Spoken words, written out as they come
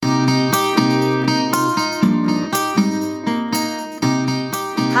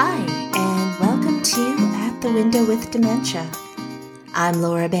Dementia with Dementia. I'm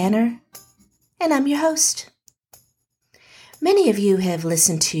Laura Banner, and I'm your host. Many of you have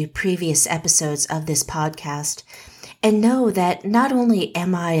listened to previous episodes of this podcast and know that not only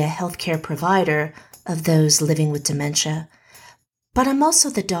am I a healthcare provider of those living with dementia, but I'm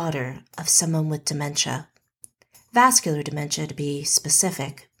also the daughter of someone with dementia, vascular dementia to be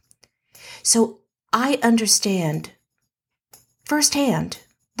specific. So I understand firsthand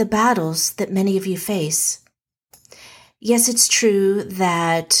the battles that many of you face. Yes, it's true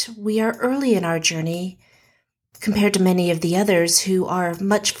that we are early in our journey compared to many of the others who are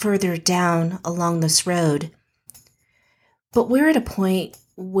much further down along this road. But we're at a point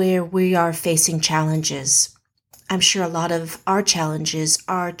where we are facing challenges. I'm sure a lot of our challenges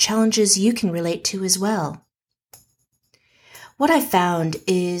are challenges you can relate to as well. What I found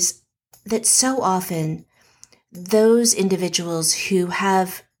is that so often those individuals who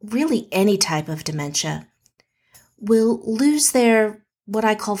have really any type of dementia will lose their, what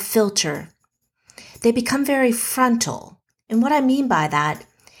I call filter. They become very frontal. And what I mean by that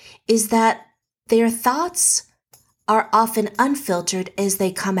is that their thoughts are often unfiltered as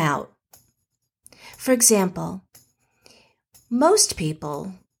they come out. For example, most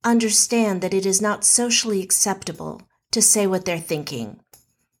people understand that it is not socially acceptable to say what they're thinking.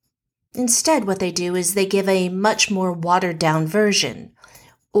 Instead, what they do is they give a much more watered-down version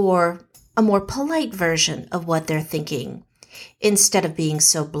or a more polite version of what they're thinking instead of being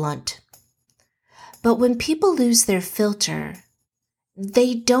so blunt. But when people lose their filter,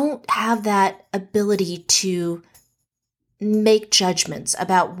 they don't have that ability to make judgments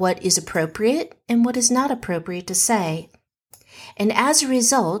about what is appropriate and what is not appropriate to say. And as a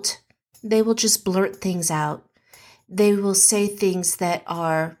result, they will just blurt things out. They will say things that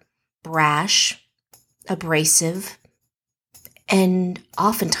are brash, abrasive, and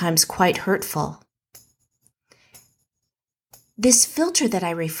oftentimes quite hurtful. This filter that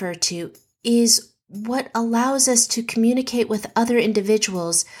I refer to is what allows us to communicate with other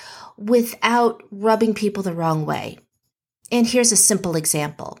individuals without rubbing people the wrong way. And here's a simple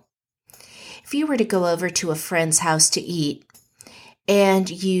example. If you were to go over to a friend's house to eat, and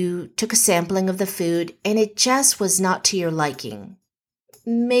you took a sampling of the food, and it just was not to your liking,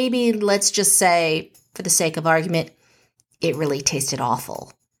 maybe let's just say, for the sake of argument, it really tasted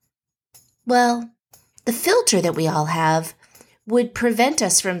awful. Well, the filter that we all have would prevent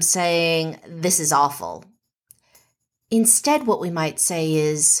us from saying, this is awful. Instead, what we might say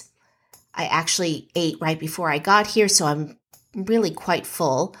is, I actually ate right before I got here, so I'm really quite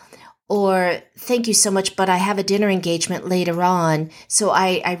full. Or, thank you so much, but I have a dinner engagement later on, so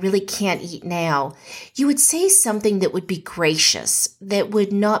I really can't eat now. You would say something that would be gracious, that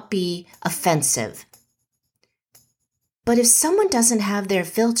would not be offensive. But if someone doesn't have their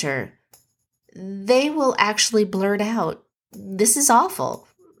filter, they will actually blurt out, this is awful.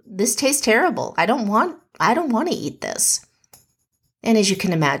 This tastes terrible. I don't want to eat this. And as you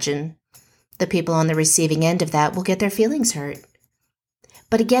can imagine, the people on the receiving end of that will get their feelings hurt.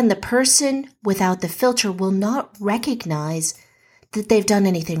 But again, the person without the filter will not recognize that they've done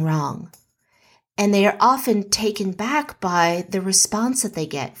anything wrong. And they are often taken back by the response that they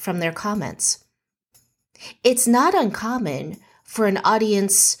get from their comments. It's not uncommon for an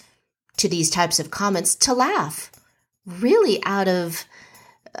audience to these types of comments to laugh, really out of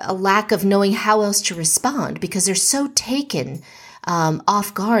a lack of knowing how else to respond because they're so taken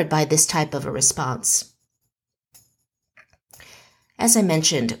off guard by this type of a response. As I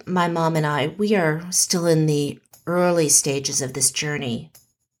mentioned, my mom and I, we are still in the early stages of this journey.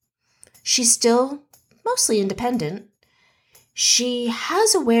 She's still mostly independent. She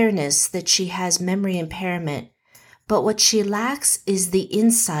has awareness that she has memory impairment, but what she lacks is the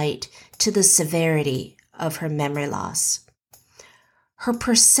insight to the severity of her memory loss. Her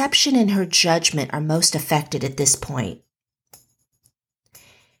perception and her judgment are most affected at this point.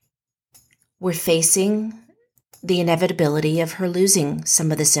 We're facing the inevitability of her losing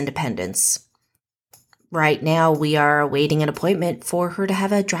some of this independence. Right now, we are awaiting an appointment for her to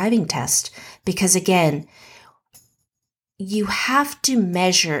have a driving test because, again, you have to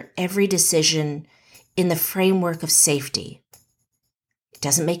measure every decision in the framework of safety. It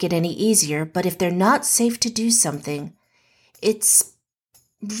doesn't make it any easier, but if they're not safe to do something, it's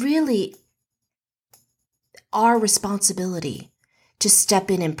really our responsibility to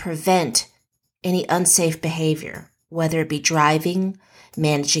step in and prevent any unsafe behavior, whether it be driving,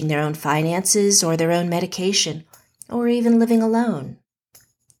 managing their own finances or their own medication, or even living alone.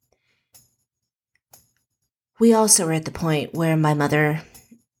 We also are at the point where my mother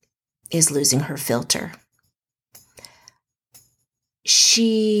is losing her filter.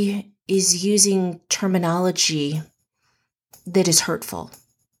 She is using terminology that is hurtful.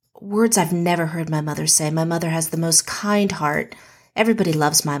 Words I've never heard my mother say. My mother has the most kind heart. Everybody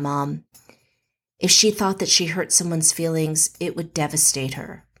loves my mom. If she thought that she hurt someone's feelings, it would devastate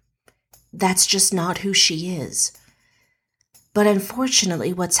her. That's just not who she is. But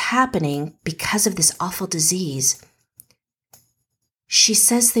unfortunately, what's happening because of this awful disease, she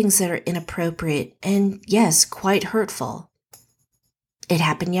says things that are inappropriate and, yes, quite hurtful. It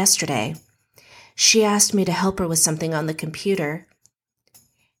happened yesterday. She asked me to help her with something on the computer,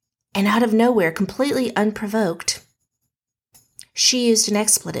 and out of nowhere, completely unprovoked, she used an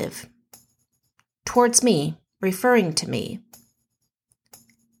expletive towards me, referring to me.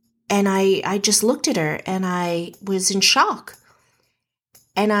 And I just looked at her and I was in shock.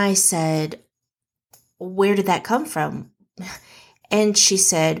 And I said, "Where did that come from?" And she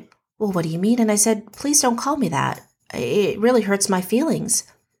said, "Well, what do you mean?" And I said, "Please don't call me that. It really hurts my feelings."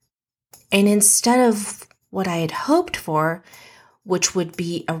 And instead of what I had hoped for, which would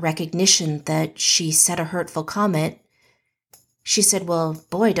be a recognition that she said a hurtful comment, she said, "Well,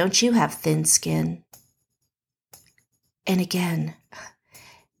 boy, don't you have thin skin." And again,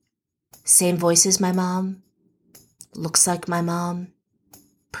 same voice as my mom, looks like my mom,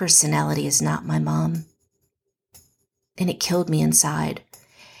 personality is not my mom. And it killed me inside.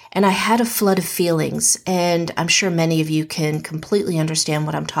 And I had a flood of feelings, and I'm sure many of you can completely understand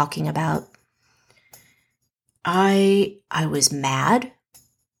what I'm talking about. I was mad.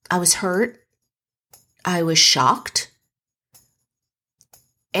 I was hurt. I was shocked.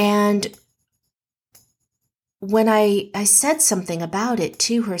 And when I said something about it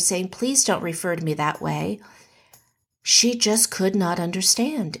to her, saying, "Please don't refer to me that way," she just could not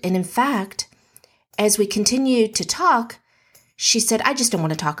understand. And in fact, as we continued to talk, she said, "I just don't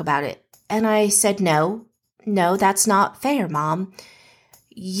want to talk about it." And I said, no, that's not fair, Mom.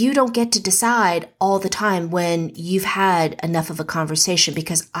 You don't get to decide all the time when you've had enough of a conversation,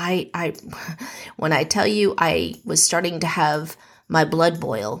 because when I tell you I was starting to have my blood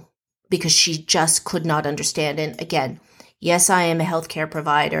boil because she just could not understand. And again, yes, I am a healthcare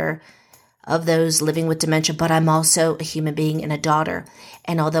provider of those living with dementia, but I'm also a human being and a daughter.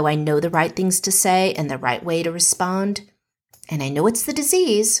 And although I know the right things to say and the right way to respond, and I know it's the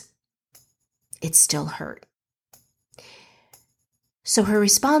disease, it still hurt. So her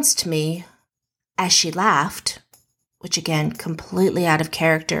response to me, as she laughed, which again, completely out of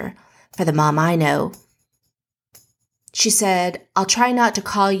character for the mom I know, she said, "I'll try not to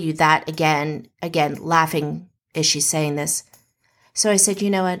call you that again," laughing as she's saying this. So I said, "You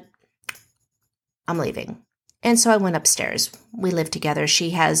know what? I'm leaving." And so I went upstairs. We live together. She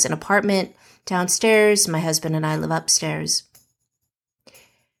has an apartment downstairs. My husband and I live upstairs.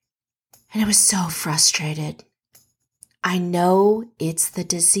 And I was so frustrated. I know it's the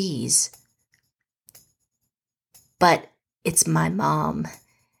disease, but it's my mom,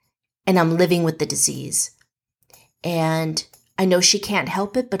 and I'm living with the disease. And I know she can't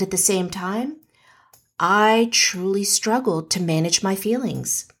help it, but at the same time, I truly struggled to manage my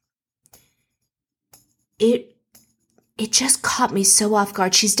feelings. It just caught me so off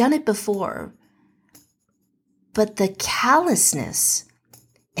guard. She's done it before, but the callousness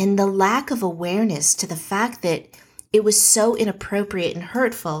and the lack of awareness to the fact that it was so inappropriate and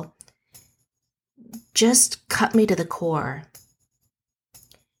hurtful just cut me to the core.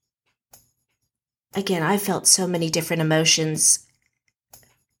 Again, I felt so many different emotions,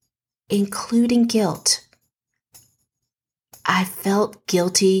 including guilt. I felt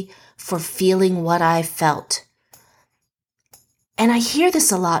guilty for feeling what I felt. And I hear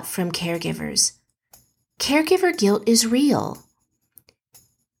this a lot from caregivers. Caregiver guilt is real.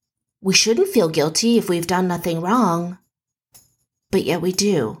 We shouldn't feel guilty if we've done nothing wrong, but yet we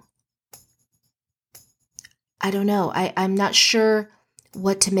do. I don't know. I'm not sure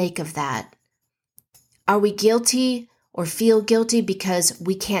what to make of that. Are we guilty or feel guilty because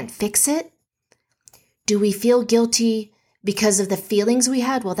we can't fix it? Do we feel guilty because of the feelings we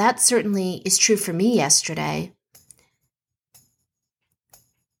had? Well, that certainly is true for me yesterday.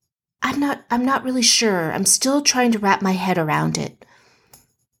 I'm not really sure. I'm still trying to wrap my head around it.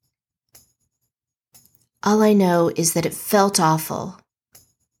 All I know is that it felt awful.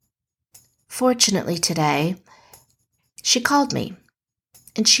 Fortunately today, she called me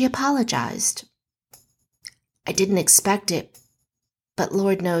and she apologized. I didn't expect it, but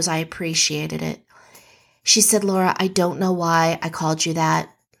Lord knows I appreciated it. She said, "Laura, I don't know why I called you that.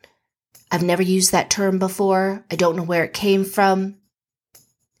 I've never used that term before. I don't know where it came from."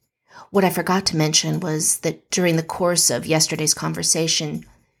 What I forgot to mention was that during the course of yesterday's conversation,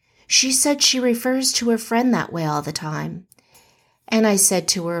 she said she refers to her friend that way all the time. And I said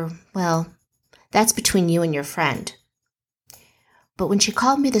to her, well, that's between you and your friend. But when she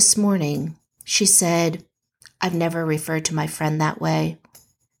called me this morning, she said, I've never referred to my friend that way.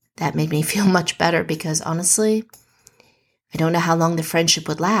 That made me feel much better because honestly, I don't know how long the friendship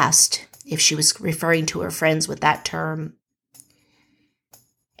would last if she was referring to her friends with that term.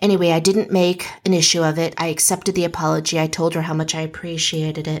 Anyway, I didn't make an issue of it. I accepted the apology. I told her how much I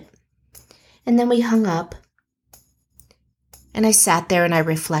appreciated it. And then we hung up. And I sat there and I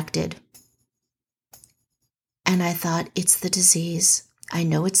reflected. And I thought, it's the disease. I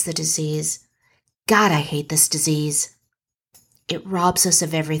know it's the disease. God, I hate this disease. It robs us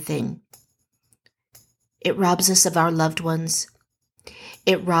of everything. It robs us of our loved ones.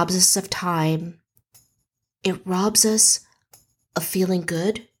 It robs us of time. It robs us of feeling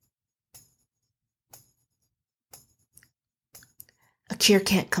good. A cure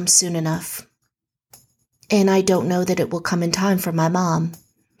can't come soon enough. And I don't know that it will come in time for my mom.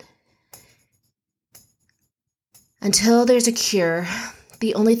 Until there's a cure,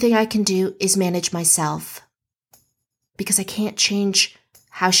 the only thing I can do is manage myself. Because I can't change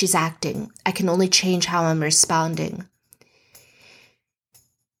how she's acting. I can only change how I'm responding.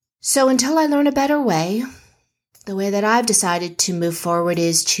 So until I learn a better way, the way that I've decided to move forward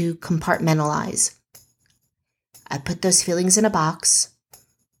is to compartmentalize. I put those feelings in a box.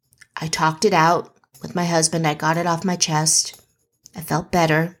 I talked it out with my husband. I got it off my chest. I felt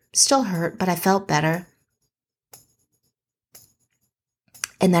better. Still hurt, but I felt better.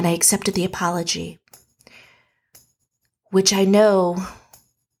 And then I accepted the apology, which I know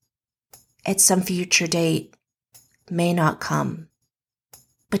at some future date may not come.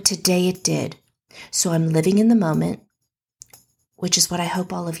 But today it did. So I'm living in the moment, which is what I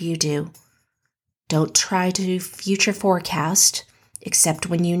hope all of you do. Don't try to future forecast, except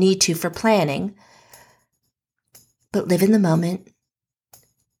when you need to for planning. But live in the moment.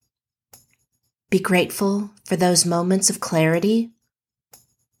 Be grateful for those moments of clarity,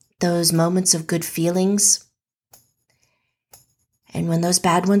 those moments of good feelings. And when those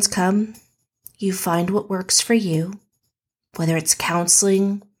bad ones come, you find what works for you, whether it's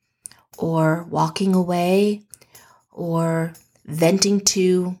counseling or walking away or venting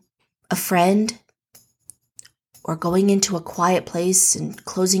to a friend or going into a quiet place and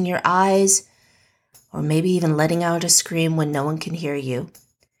closing your eyes or maybe even letting out a scream when no one can hear you.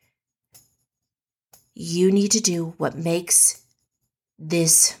 You need to do what makes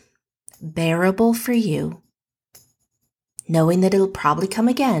this bearable for you, knowing that it'll probably come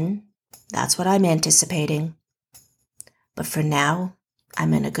again. That's what I'm anticipating. But for now,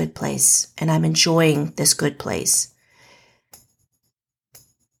 I'm in a good place, and I'm enjoying this good place.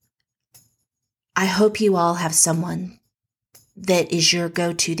 I hope you all have someone that is your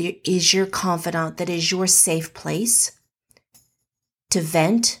go-to, that is your confidant, that is your safe place to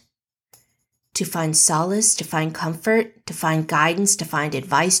vent, to find solace, to find comfort, to find guidance, to find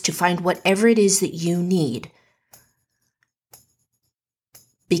advice, to find whatever it is that you need.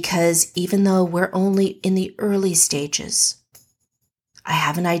 Because even though we're only in the early stages, I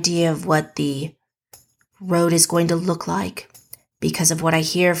have an idea of what the road is going to look like because of what I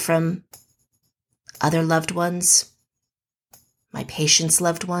hear from other loved ones, my patients'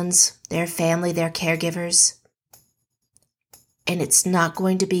 loved ones, their family, their caregivers. And it's not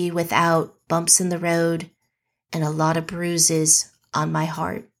going to be without bumps in the road and a lot of bruises on my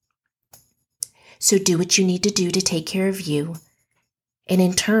heart. So do what you need to do to take care of you. And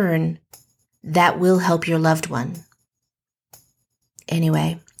in turn, that will help your loved one.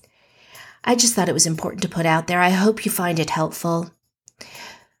 Anyway, I just thought it was important to put out there. I hope you find it helpful.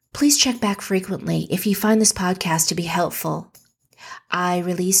 Please check back frequently if you find this podcast to be helpful. I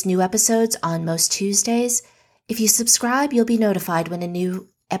release new episodes on most Tuesdays. If you subscribe, you'll be notified when a new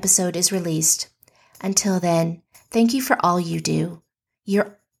episode is released. Until then, thank you for all you do.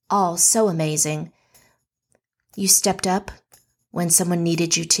 You're all so amazing. You stepped up when someone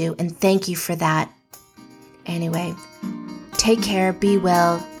needed you to, and thank you for that. Anyway, take care, be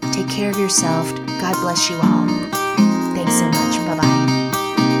well, take care of yourself. God bless you all. Thanks so much.